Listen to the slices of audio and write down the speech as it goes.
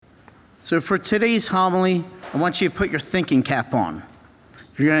So for today's homily, I want you to put your thinking cap on.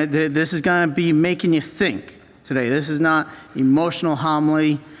 This is going to be making you think today. This is not emotional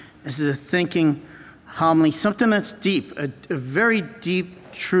homily. This is a thinking homily, something that's deep, a very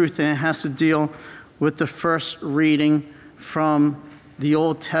deep truth, and it has to deal with the first reading from the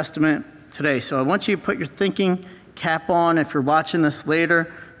Old Testament today. So I want you to put your thinking cap on. If you're watching this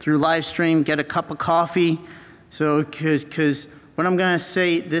later through live stream, get a cup of coffee. So, because what I'm going to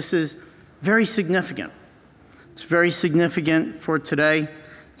say, this is very significant. It's very significant for today.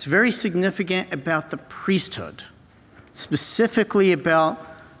 It's very significant about the priesthood, specifically about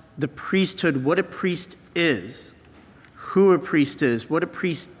the priesthood, what a priest is, who a priest is, what a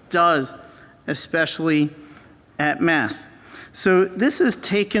priest does, especially at Mass. So this is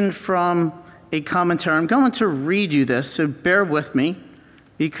taken from a commentary. I'm going to read you this, so bear with me,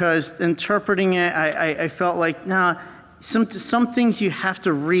 because interpreting it, I felt like, some things you have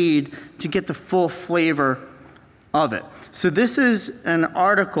to read to get the full flavor of it. So this is an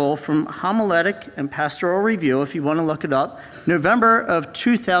article from Homiletic and Pastoral Review, if you want to look it up, November of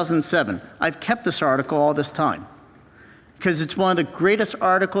 2007. I've kept this article all this time because it's one of the greatest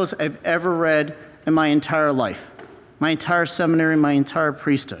articles I've ever read in my entire life, my entire seminary, my entire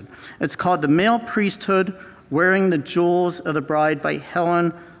priesthood. It's called The Male Priesthood, Wearing the Jewels of the Bride by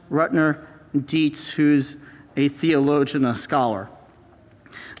Helen Rutner Dietz, who's a theologian, a scholar.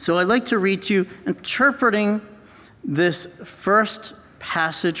 So I'd like to read to you interpreting this first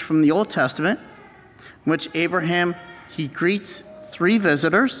passage from the Old Testament, in which Abraham, he greets three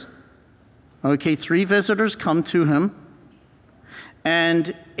visitors. Okay, three visitors come to him,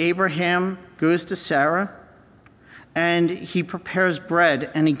 and Abraham goes to Sarah, and he prepares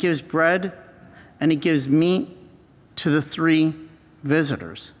bread, and he gives bread, and he gives meat to the three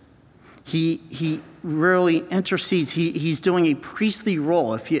visitors. He really intercedes. He's doing a priestly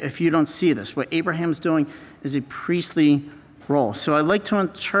role. If you don't see this, what Abraham's doing is a priestly role. So I'd like to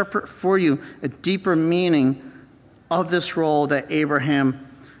interpret for you a deeper meaning of this role that Abraham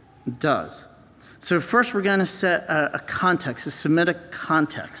does. So first we're going to set a context, a Semitic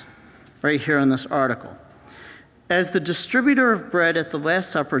context, right here in this article. As the distributor of bread at the Last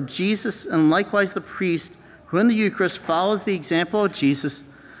Supper, Jesus, and likewise the priest who in the Eucharist follows the example of Jesus,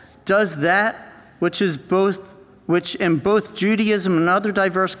 does that which in both Judaism and other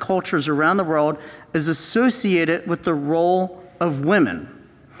diverse cultures around the world is associated with the role of women.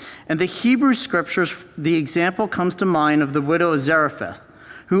 In the Hebrew scriptures, the example comes to mind of the widow of Zarephath,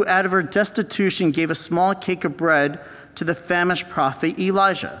 who out of her destitution gave a small cake of bread to the famished prophet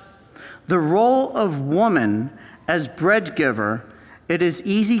Elijah. The role of woman as bread giver, it is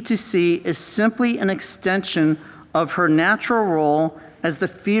easy to see, is simply an extension of her natural role as the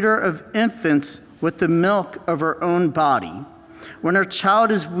feeder of infants with the milk of her own body. When her child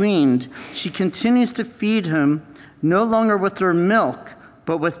is weaned, she continues to feed him no longer with her milk,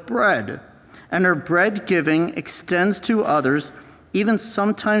 but with bread. And her bread giving extends to others, even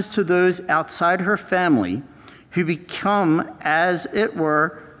sometimes to those outside her family, who become, as it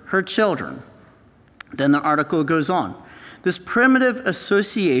were, her children. Then the article goes on. This primitive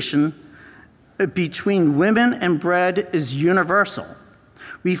association between women and bread is universal.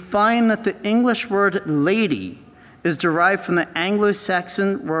 We find that the English word lady is derived from the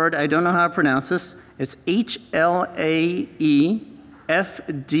Anglo-Saxon word, I don't know how to pronounce this, it's Hlaefdige,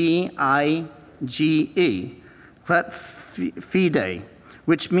 klepfide,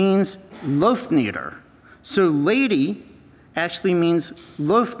 which means loaf kneader. So lady actually means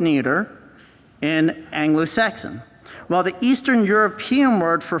loaf kneader in Anglo-Saxon, while the Eastern European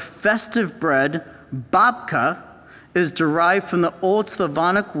word for festive bread, babka, is derived from the Old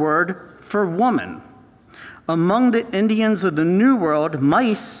Slavonic word for woman. Among the Indians of the New World,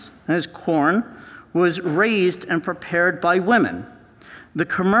 maize, as corn, was raised and prepared by women. The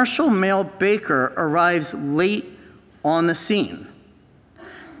commercial male baker arrives late on the scene.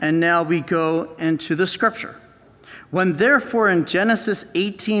 And now we go into the scripture. When therefore in Genesis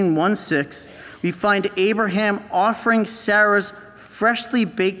 18:1-6, we find Abraham offering Sarah's freshly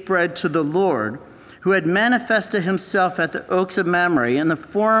baked bread to the Lord, who had manifested himself at the Oaks of Mamre in the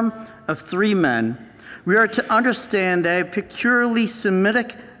form of three men, we are to understand that a peculiarly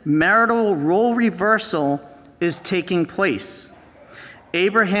Semitic marital role reversal is taking place.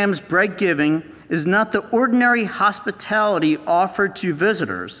 Abraham's bread giving is not the ordinary hospitality offered to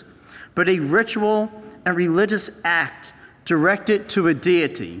visitors, but a ritual and religious act directed to a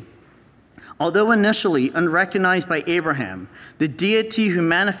deity. Although initially unrecognized by Abraham, the deity who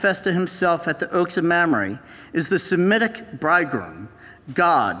manifested himself at the Oaks of Mamre is the Semitic bridegroom,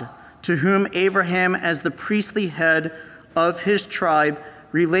 God, to whom Abraham, as the priestly head of his tribe,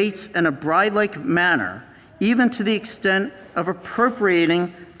 relates in a bride-like manner, even to the extent of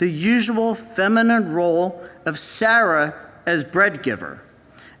appropriating the usual feminine role of Sarah as bread giver.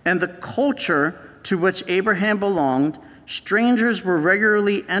 And the culture to which Abraham belonged, strangers were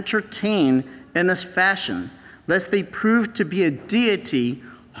regularly entertained in this fashion, lest they prove to be a deity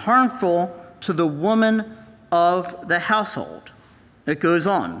harmful to the woman of the household. It goes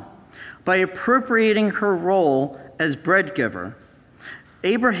on. By appropriating her role as bread giver,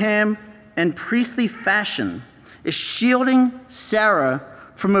 Abraham, in priestly fashion, is shielding Sarah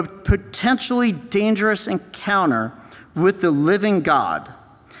from a potentially dangerous encounter with the living God.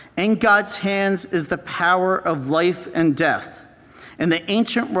 In God's hands is the power of life and death. In the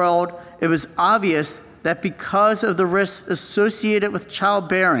ancient world, it was obvious that because of the risks associated with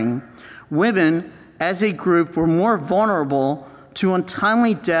childbearing, women as a group were more vulnerable to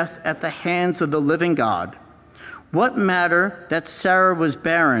untimely death at the hands of the living God. What matter that Sarah was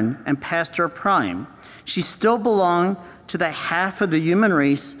barren and past her prime? She still belonged to the half of the human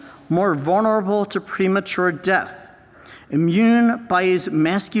race more vulnerable to premature death. Immune by his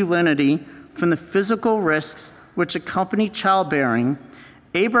masculinity from the physical risks which accompany childbearing,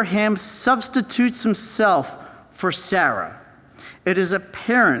 Abraham substitutes himself for Sarah. It is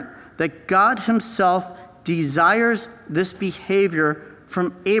apparent that God himself desires this behavior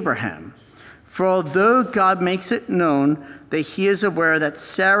from Abraham. For although God makes it known that he is aware that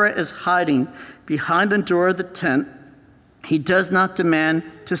Sarah is hiding behind the door of the tent, he does not demand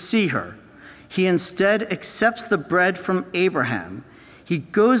to see her. He instead accepts the bread from Abraham. He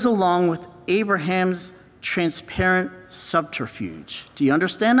goes along with Abraham's transparent subterfuge. Do you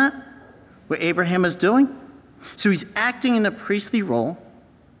understand that? What Abraham is doing? So he's acting in a priestly role.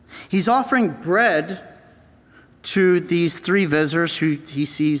 He's offering bread to these three visitors who he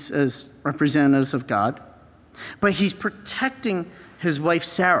sees as representatives of God, but he's protecting his wife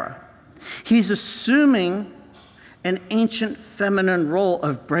Sarah. He's assuming an ancient feminine role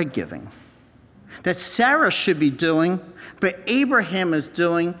of bread giving that Sarah should be doing, but Abraham is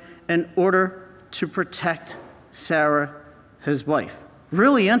doing in order to protect Sarah, his wife.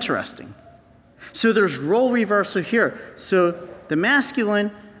 Really interesting. So there's role reversal here. So the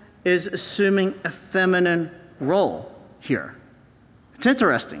masculine is assuming a feminine role here. It's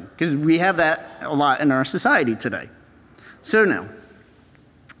interesting because we have that a lot in our society today. So now,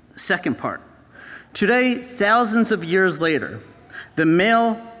 second part. Today, thousands of years later, the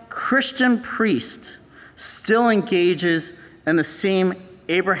male Christian priest still engages in the same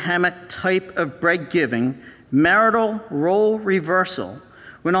Abrahamic type of bread giving, marital role reversal,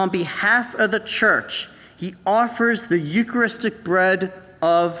 when on behalf of the church, he offers the Eucharistic bread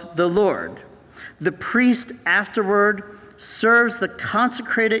of the Lord. The priest afterward serves the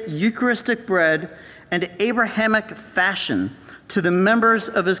consecrated Eucharistic bread in Abrahamic fashion to the members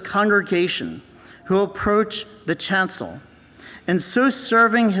of his congregation who approach the chancel. And so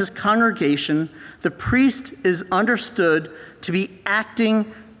serving his congregation, the priest is understood to be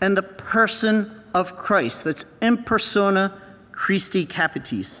acting in the person of Christ. That's in persona Christi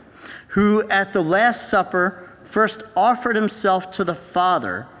Capitis, who at the Last Supper first offered himself to the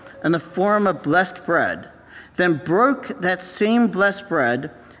Father in the form of blessed bread, then broke that same blessed bread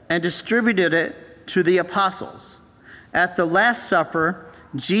and distributed it to the apostles. At the Last Supper,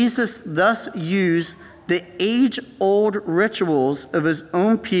 Jesus thus used the age-old rituals of his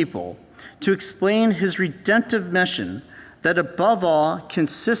own people to explain his redemptive mission that above all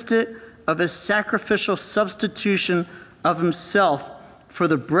consisted of his sacrificial substitution of himself for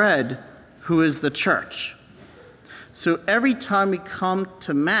the bread, who is the church. So every time we come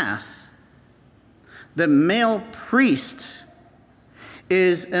to Mass, the male priest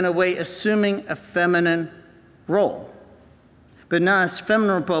is in a way assuming a feminine role. But not as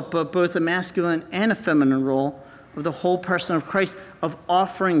feminine, but both a masculine and a feminine role of the whole person of Christ, of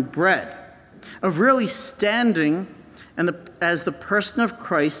offering bread, of really standing as the person of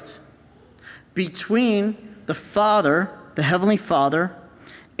Christ between the Father, the Heavenly Father,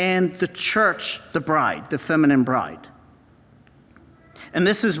 and the church, the bride, the feminine bride. And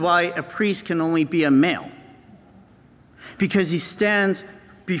this is why a priest can only be a male, because he stands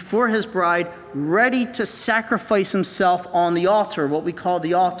before his bride, ready to sacrifice himself on the altar, what we call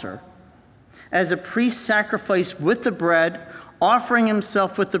the altar. As a priest sacrificed with the bread, offering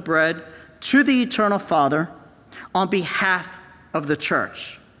himself with the bread to the eternal Father on behalf of the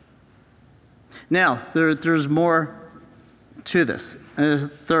church. Now, there's more to this.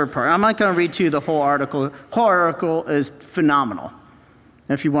 Third part. I'm not going to read to you the whole article. The whole article is phenomenal.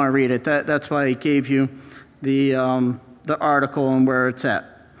 If you want to read it, that's why I gave you the article and where it's at.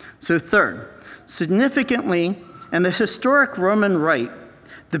 So third, significantly, in the historic Roman rite,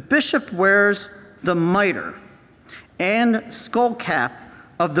 The bishop wears the mitre and skull cap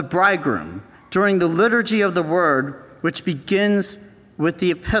of the bridegroom during the liturgy of the word, which begins with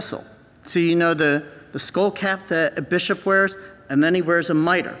the epistle. So you know the skull cap that a bishop wears, and then he wears a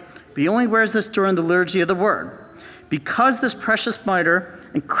mitre. But he only wears this during the liturgy of the word. Because this precious mitre,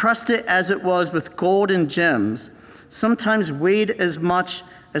 encrusted as it was with gold and gems, sometimes weighed as much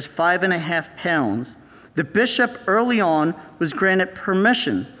as 5.5 pounds, the bishop early on was granted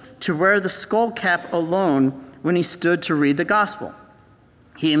permission to wear the skull cap alone when he stood to read the gospel.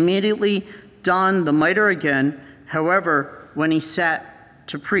 He immediately donned the mitre again, however, when he sat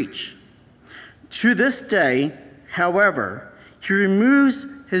to preach. To this day, however, he removes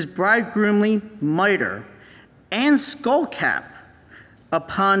his bridegroomly mitre and skull cap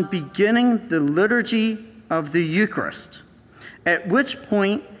upon beginning the liturgy of the Eucharist, at which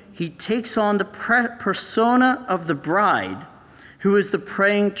point he takes on the persona of the bride, who is the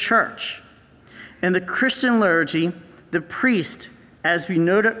praying church. In the Christian liturgy, the priest, as we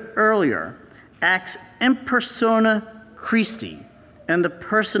noted earlier, acts in persona Christi, in the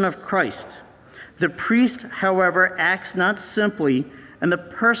person of Christ. The priest, however, acts not simply in the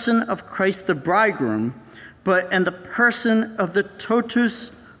person of Christ the bridegroom, but in the person of the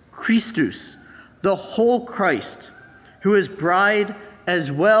totus Christus, the whole Christ, who is bride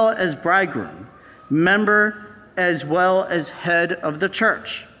as well as bridegroom, member as well as head of the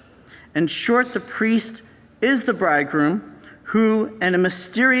church. In short, the priest is the bridegroom who, in a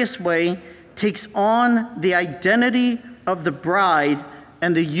mysterious way, takes on the identity of the bride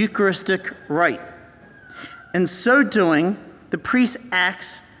and the Eucharistic rite. In so doing, the priest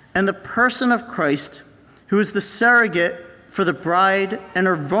acts in the person of Christ, who is the surrogate for the bride and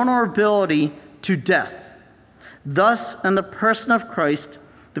her vulnerability to death. Thus, in the person of Christ,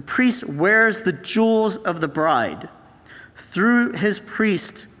 the priest wears the jewels of the bride. Through his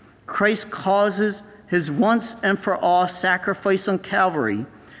priest, Christ causes his once and for all sacrifice on Calvary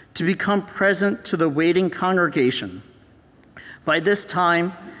to become present to the waiting congregation. By this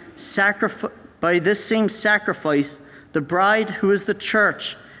same sacrifice, the bride, who is the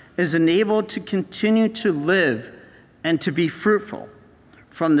church, is enabled to continue to live and to be fruitful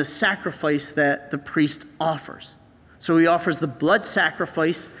from the sacrifice that the priest offers. So he offers the blood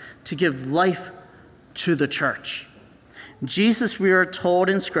sacrifice to give life to the church. Jesus, we are told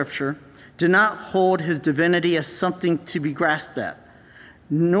in Scripture, did not hold his divinity as something to be grasped at,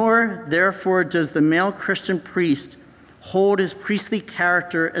 nor therefore does the male Christian priest hold his priestly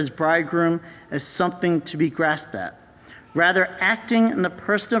character as bridegroom as something to be grasped at. Rather, acting in the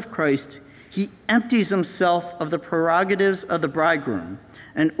person of Christ, he empties himself of the prerogatives of the bridegroom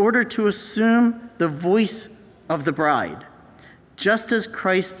in order to assume the voice of the bride. Just as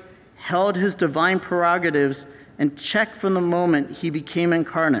Christ held his divine prerogatives in check from the moment he became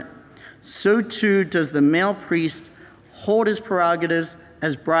incarnate, so too does the male priest hold his prerogatives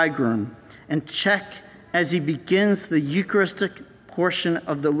as bridegroom in check as he begins the Eucharistic portion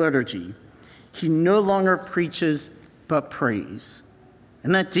of the liturgy. He no longer preaches, but prays.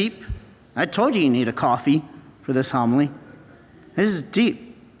 Isn't that deep? I told you need a coffee for this homily. This is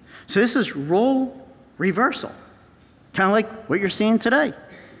deep. So this is role reversal, kind of like what you're seeing today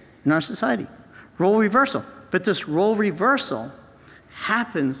in our society. Role reversal. But this role reversal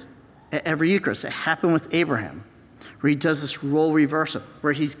happens at every Eucharist. It happened with Abraham, where he does this role reversal,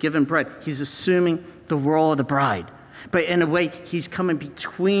 where he's given bread. He's assuming the role of the bride. But in a way, he's coming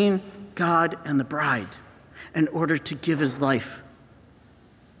between God and the bride in order to give his life.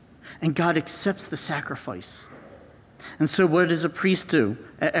 And God accepts the sacrifice. And so what does a priest do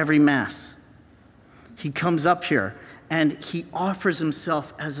at every Mass? He comes up here and he offers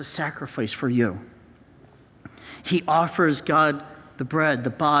himself as a sacrifice for you. He offers God the bread, the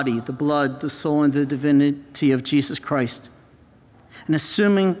body, the blood, the soul, and the divinity of Jesus Christ. And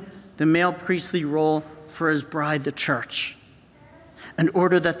assuming the male priestly role for his bride, the church, in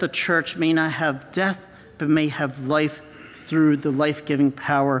order that the church may not have death, but may have life through the life-giving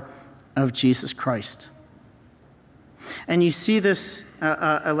power of Jesus Christ. And you see this,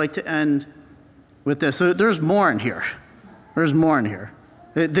 I like to end with this. So there's more in here. There's more in here.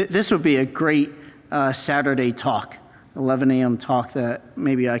 This would be a great Saturday talk, 11 a.m. talk that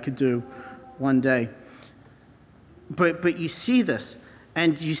maybe I could do one day. But you see this,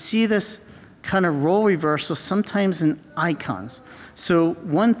 and you see this kind of role reversal sometimes in icons. So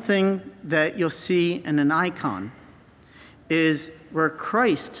one thing that you'll see in an icon is where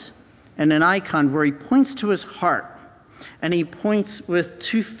Christ, in an icon, where he points to his heart, and he points with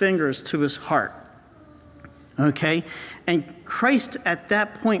 2 fingers to his heart. Okay? And Christ, at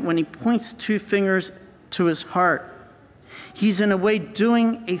that point, when he points 2 fingers to his heart, He's in a way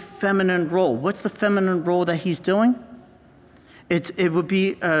doing a feminine role. What's the feminine role that he's doing? It would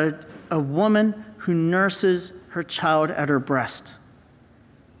be a woman who nurses her child at her breast.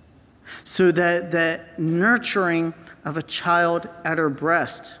 So that nurturing of a child at her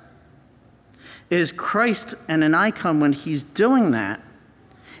breast is Christ and an icon when he's doing that.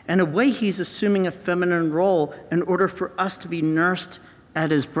 In a way, he's assuming a feminine role in order for us to be nursed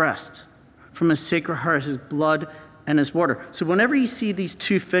at his breast from his sacred heart, his blood, and his water. So whenever you see these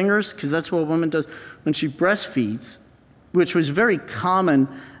two fingers, because that's what a woman does when she breastfeeds, which was very common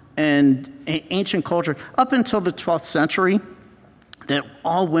in ancient culture up until the 12th century, that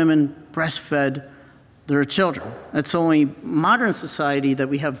all women breastfed their children. It's only modern society that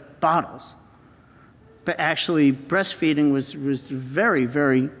we have bottles. But actually, breastfeeding was very,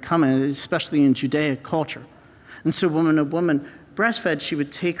 very common, especially in Judaic culture. And so when a woman breastfed, she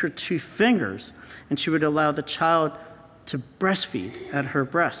would take her two fingers and she would allow the child to breastfeed at her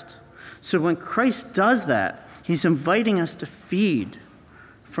breast. So when Christ does that, he's inviting us to feed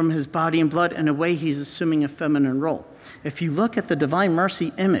from his body and blood. In a way, he's assuming a feminine role. If you look at the divine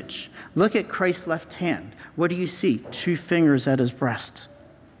mercy image, look at Christ's left hand. What do you see? Two fingers at his breast.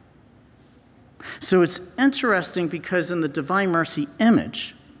 So it's interesting because in the divine mercy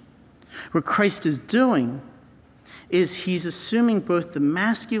image, what Christ is doing is he's assuming both the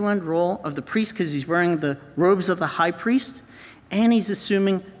masculine role of the priest because he's wearing the robes of the high priest, and he's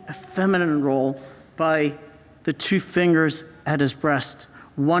assuming a feminine role by the two fingers at his breast,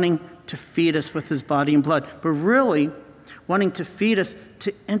 wanting to feed us with his body and blood, but really wanting to feed us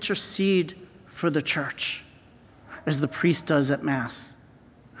to intercede for the church, as the priest does at Mass,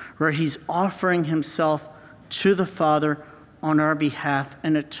 where he's offering himself to the Father on our behalf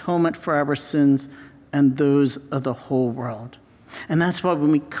in atonement for our sins and those of the whole world. And that's why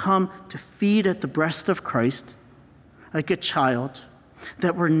when we come to feed at the breast of Christ, like a child,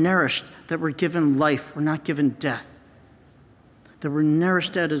 that we're nourished, that we're given life, we're not given death, that we're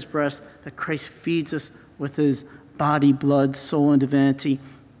nourished at his breast, that Christ feeds us with his body, blood, soul, and divinity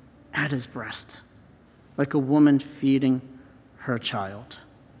at his breast, like a woman feeding her child.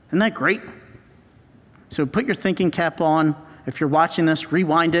 Isn't that great? So put your thinking cap on. If you're watching this,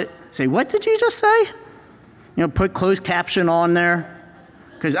 rewind it. Say, what did you just say? Put closed caption on there.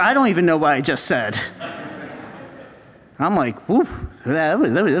 Because I don't even know what I just said. I'm like, whoop, that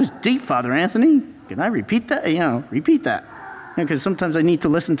was deep, Father Anthony. Can I repeat that? Repeat that. Because sometimes I need to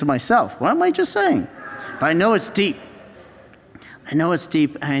listen to myself. What am I just saying? But I know it's deep. I know it's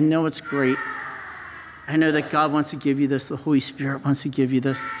deep, and I know it's great. I know that God wants to give you this. The Holy Spirit wants to give you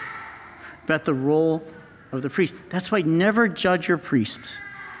this. About the role of the priest. That's why never judge your priest.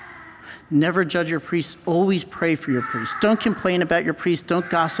 Never judge your priest. Always pray for your priest. Don't complain about your priest. Don't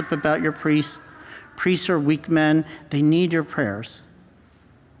gossip about your priest. Priests are weak men. They need your prayers.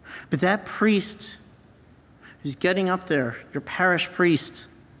 But that priest who's getting up there, your parish priest,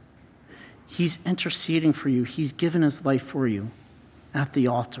 he's interceding for you. He's given his life for you at the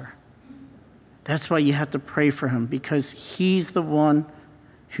altar. That's why you have to pray for him, because he's the one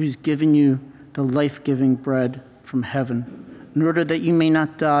who's given you the life-giving bread from heaven, in order that you may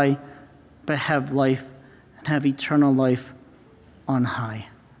not die, but have life and have eternal life on high.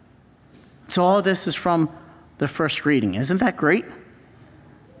 So all this is from the first reading. Isn't that great?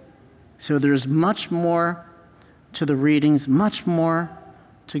 So there's much more to the readings, much more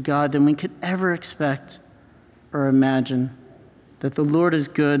to God than we could ever expect or imagine. That the Lord is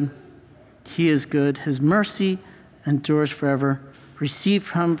good, he is good, his mercy endures forever. Receive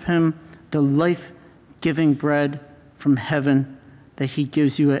from him the life-giving bread from heaven that he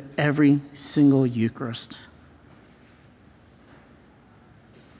gives you at every single Eucharist.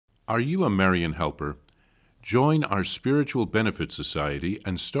 Are you a Marian helper? Join our Spiritual Benefit Society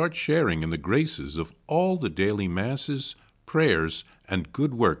and start sharing in the graces of all the daily masses, prayers, and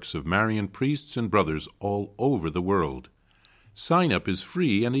good works of Marian priests and brothers all over the world. Sign up is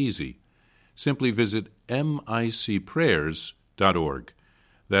free and easy. Simply visit micprayers.org.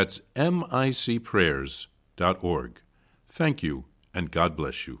 That's micprayers.org. Thank you, and God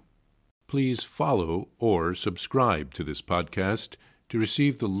bless you. Please follow or subscribe to this podcast to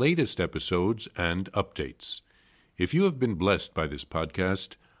receive the latest episodes and updates. If you have been blessed by this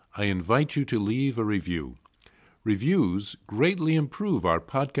podcast, I invite you to leave a review. Reviews greatly improve our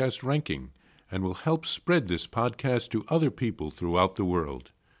podcast ranking and will help spread this podcast to other people throughout the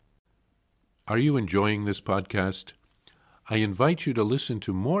world. Are you enjoying this podcast? I invite you to listen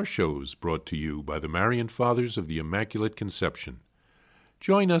to more shows brought to you by the Marian Fathers of the Immaculate Conception.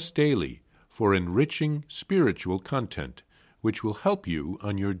 Join us daily for enriching spiritual content, which will help you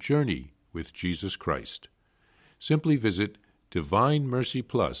on your journey with Jesus Christ. simply visit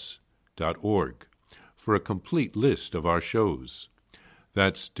divinemercyplus.org for a complete list of our shows.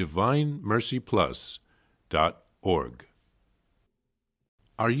 That's divinemercyplus.org.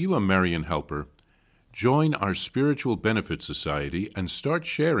 Are you a Marian helper? Join our Spiritual Benefit Society and start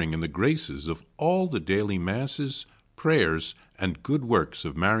sharing in the graces of all the daily masses, prayers, and good works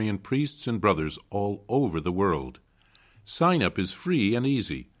of Marian priests and brothers all over the world. Sign up is free and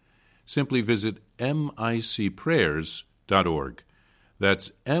easy. Simply visit micprayers.org.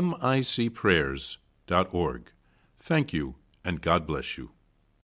 That's micprayers.org. Thank you, and God bless you.